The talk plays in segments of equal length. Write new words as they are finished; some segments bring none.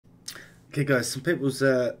Okay guys, some people's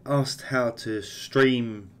asked how to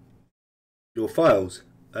stream your files.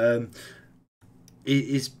 It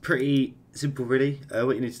is pretty simple really.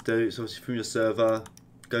 What you need to do is obviously from your server,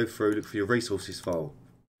 go through, look for your resources file.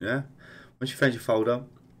 Yeah. Once you found your folder,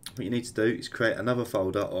 what you need to do is create another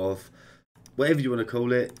folder of whatever you want to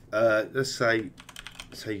call it. Let's say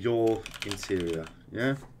your interior.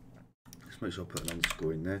 Yeah. Just make sure I put an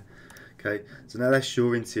underscore in there. Okay. So now that's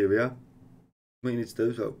your interior. What you need to do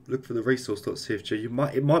is look for the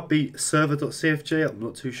resource.cfg. It might be server.cfg, I'm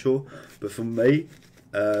not too sure, but for me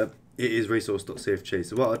it is resource.cfg.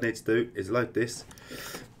 So what I need to do is load this,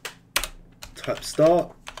 type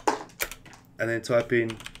start, and then type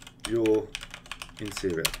in your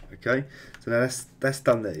interior. Okay, so now that's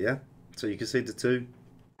done there. Yeah, so you can see the two.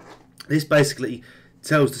 This basically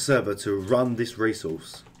tells the server to run this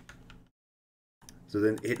resource. So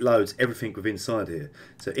then it loads everything within inside here.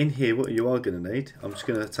 So in here, what you are going to need, I'm just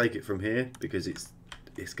going to take it from here because it's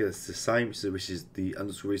the same, which is the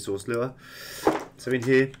underscore resource lure. So in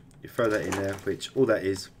here, you throw that in there, which all that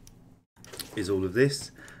is all of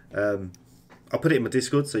this. I'll put it in my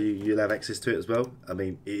Discord so you'll have access to it as well. I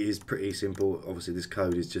mean, it is pretty simple. Obviously, this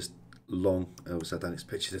code is just long. Also, I don't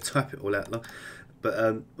expect you to type it all out long.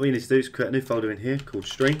 But what you need to do is create a new folder in here called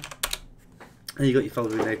stream. And you got your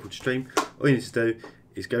folder in there called stream. All you need to do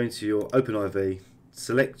is go into your OpenIV,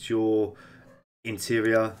 select your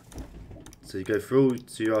interior. So you go through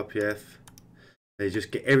to your RPF, and you just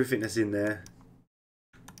get everything that's in there,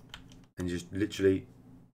 and you just literally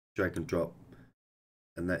drag and drop,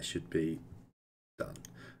 and that should be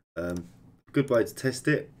done. Good way to test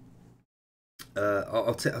it.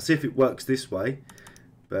 I'll see if it works this way,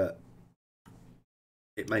 but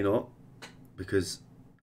it may not, because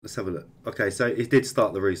let's have a look. Okay, so it did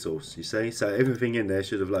start the resource, you see, so everything in there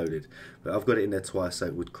should have loaded, but I've got it in there twice so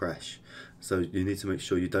it would crash. So you need to make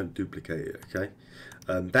sure you don't duplicate it. Okay,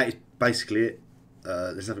 that is basically it.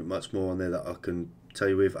 There's nothing much more on there that I can tell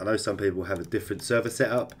you with. I know some people have a different server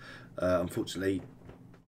setup. Unfortunately,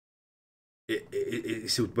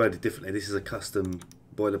 it's still worded differently. This is a custom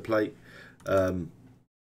boilerplate,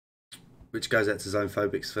 which goes out to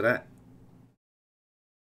Zonephobics for that.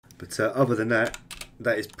 But other than that,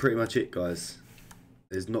 that is pretty much it, guys.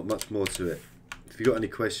 There's not much more to it. If you've got any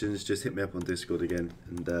questions, just hit me up on Discord again.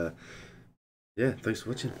 And yeah, thanks for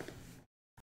watching.